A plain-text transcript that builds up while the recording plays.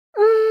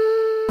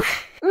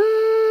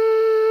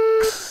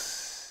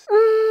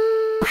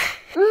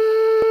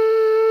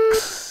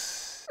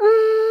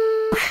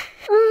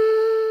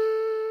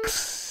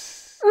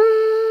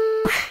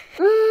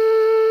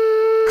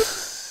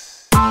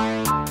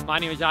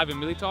name is Ivan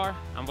Militar.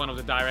 I'm one of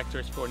the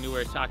directors for New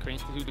Era Soccer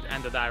Institute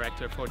and the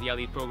director for the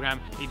Elite program.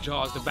 It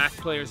draws the best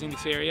players in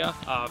this area,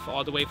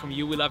 all the way from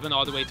U11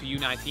 all the way to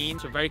U19.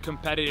 It's a very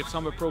competitive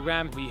summer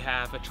program. We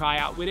have a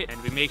tryout with it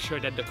and we make sure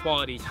that the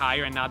quality is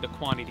higher and not the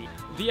quantity.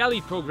 The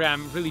Elite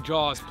program really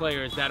draws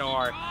players that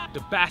are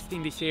the best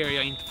in this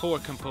area in 4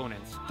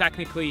 components: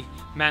 technically,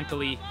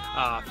 mentally,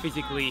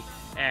 physically,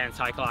 and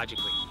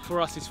psychologically. For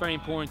us, it's very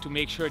important to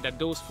make sure that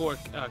those 4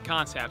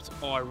 concepts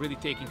are really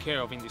taken care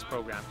of in this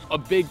program. A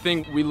big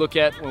thing we look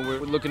at when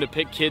we're looking to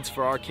pick kids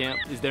for our camp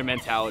is their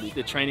mentality.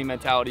 The training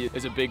mentality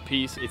is a big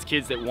piece. It's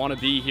kids that want to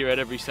be here at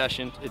every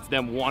session. It's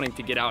them wanting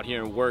to get out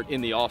here and work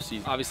in the off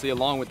season. Obviously,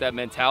 along with that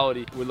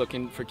mentality, we're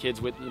looking for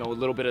kids with a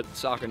little bit of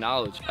soccer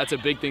knowledge. That's a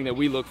big thing that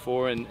we look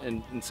for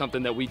and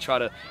something that we try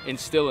to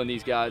instill in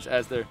these guys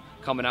as they're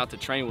coming out to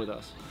train with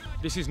us.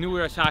 This is New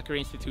Era Soccer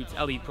Institute's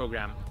Elite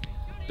program,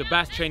 the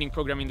best training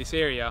program in this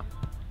area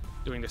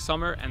during the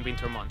summer and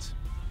winter months.